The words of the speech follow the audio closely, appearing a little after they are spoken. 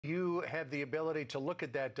You have the ability to look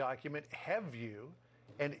at that document. Have you?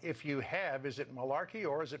 And if you have, is it malarkey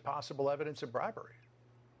or is it possible evidence of bribery?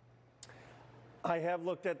 I have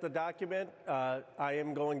looked at the document. I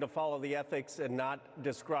am going to follow the ethics and not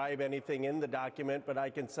describe anything in the document, but I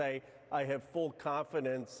can say I have full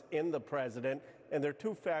confidence in the president. And there are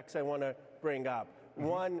two facts I want to bring up.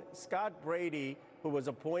 One, Scott Brady, who was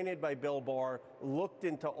appointed by Bill Barr, looked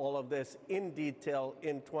into all of this in detail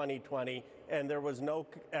in 2020, and there was no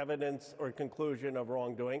evidence or conclusion of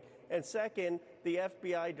wrongdoing. And second, the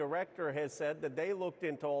FBI director has said that they looked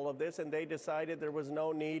into all of this and they decided there was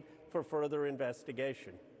no need for further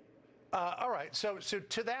investigation. All right. So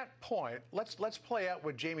to that point, let's play out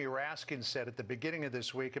what Jamie Raskin said at the beginning of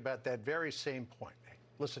this week about that very same point.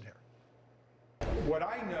 Listen here. What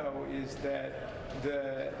I know is that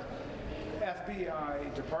the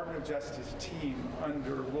FBI Department of Justice team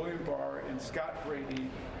under William Barr and Scott Brady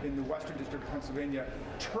in the Western District of Pennsylvania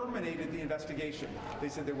terminated the investigation. They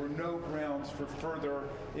said there were no grounds for further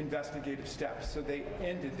investigative steps, so they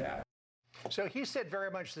ended that. So he said very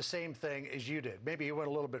much the same thing as you did. Maybe he went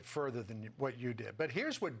a little bit further than what you did. But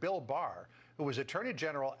here's what Bill Barr, who was Attorney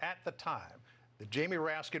General at the time, that Jamie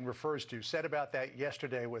Raskin refers to, said about that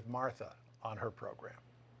yesterday with Martha on her program.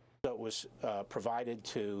 So it was provided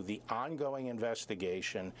to the ongoing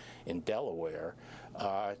investigation in Delaware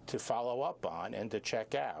to follow up on and to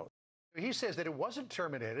check out. He says that it wasn't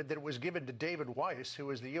terminated, that it was given to David Weiss, who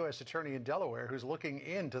is the U.S. Attorney in Delaware, who's looking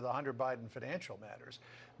into the Hunter Biden financial matters.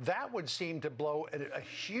 That would seem to blow a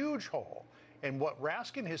huge hole in what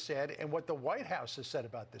Raskin has said and what the White House has said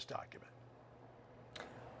about this document.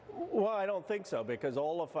 Well, I don't think so, because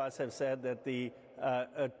all of us have said that the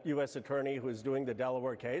U.S. attorney who is doing the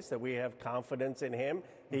Delaware case, that we have confidence in him.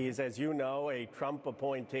 He's, as you know, a Trump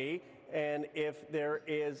appointee. And if there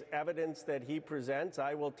is evidence that he presents,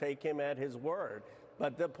 I will take him at his word.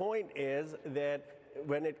 But the point is that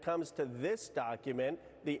when it comes to this document,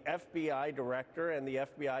 the FBI director and the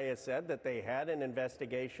FBI has said that they had an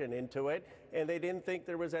investigation into it and they didn't think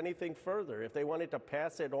there was anything further. If they wanted to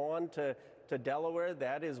pass it on to Delaware,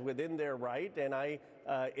 that is within their right. And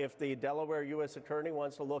if the Delaware U.S. attorney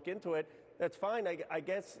wants to look into it, that's fine. I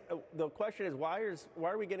guess the question is, why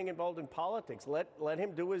are we getting involved in politics? Let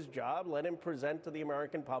him do his job. Let him present to the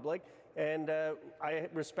American public. And I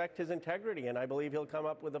respect his integrity, and I believe he'll come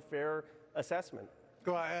up with a fair assessment.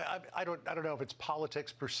 Well, I don't know if it's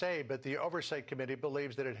politics per se, but the Oversight Committee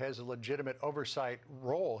believes that it has a legitimate oversight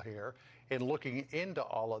role here in looking into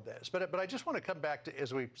all of this. But I just want to come back to,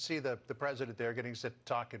 as we see the president there getting set to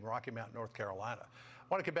talk in Rocky Mount, North Carolina,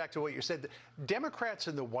 I want to come back to what you said. Democrats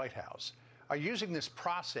in the White House are using this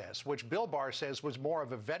process, which Bill Barr says was more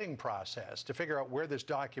of a vetting process to figure out where this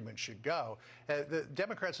document should go. The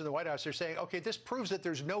Democrats in the White House are saying, OK, this proves that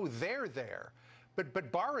there's no there.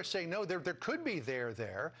 But Barr is saying, no, there could be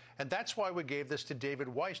there, and that's why we gave this to David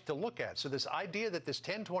Weiss to look at. So this idea that this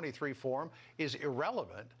 1023 form is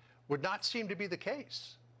irrelevant would not seem to be the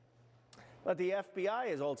case. But the FBI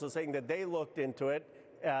is also saying that they looked into it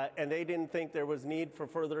and they didn't think there was need for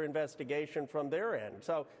further investigation from their end.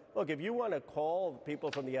 So, look, if you want to call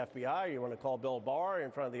people from the FBI, you want to call Bill Barr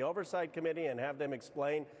in front of the Oversight Committee and have them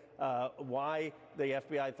explain why the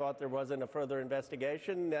FBI thought there wasn't a further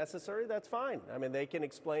investigation necessary, that's fine. I mean, they can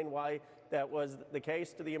explain why that was the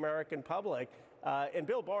case to the American public. And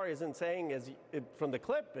Bill Barr isn't saying, as from the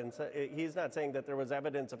clip, and he's not saying that there was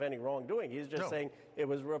evidence of any wrongdoing. He's just saying it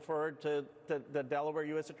was referred to the Delaware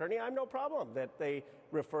U.S. attorney. I have no problem that they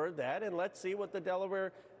referred that, and let's see what the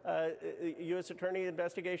Delaware U.S. attorney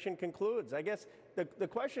investigation concludes. I guess the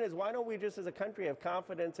question is, why don't we just as a country have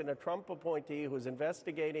confidence in a Trump appointee who's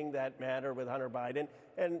investigating that matter with Hunter Biden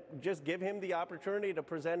and just give him the opportunity to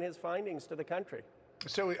present his findings to the country?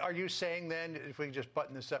 So are you saying then, if we can just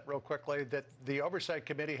button this up real quickly, that the Oversight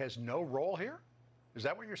Committee has no role here? Is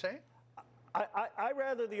that what you're saying? I'd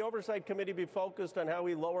rather the Oversight Committee be focused on how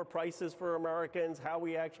we lower prices for Americans, how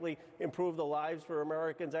we actually improve the lives for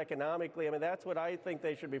Americans economically. I mean, that's what I think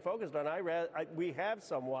they should be focused on. We have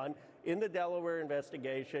someone in the Delaware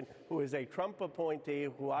investigation who is a Trump appointee,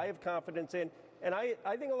 who I have confidence in. And I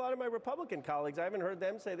think a lot of my Republican colleagues, I haven't heard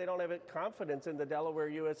them say they don't have confidence in the Delaware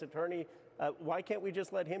U.S. attorney. Why can't we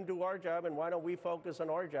just let him do our job, and why don't we focus on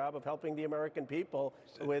our job of helping the American people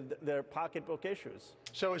with their pocketbook issues?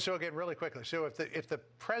 So again, really quickly, so if the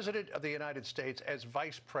president of the United States, as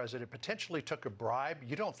vice president, potentially took a bribe,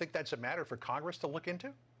 you don't think that's a matter for Congress to look into?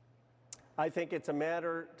 I think it's a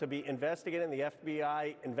matter to be investigated, and the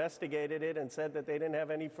FBI investigated it and said that they didn't have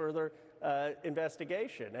any further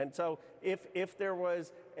investigation. And so if there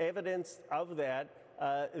was evidence of that,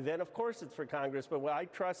 then of course it's for Congress. But I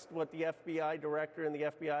trust what the FBI director and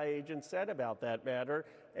the FBI agent said about that matter,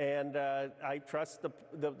 and I trust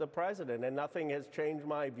the president, and nothing has changed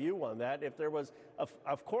my view on that. If there was,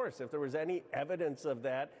 of course, if there was any evidence of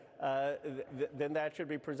that, then that should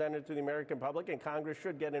be presented to the American public, and Congress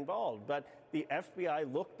should get involved. But the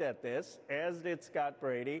FBI looked at this, as did Scott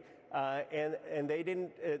Brady, and they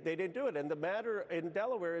didn't do it. And the matter in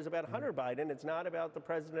Delaware is about Hunter Biden. It's not about the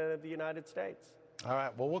President of the United States. All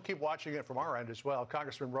right. Well, we'll keep watching it from our end as well.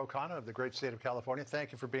 Congressman Khanna of the great state of California,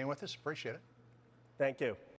 thank you for being with us. Appreciate it. Thank you.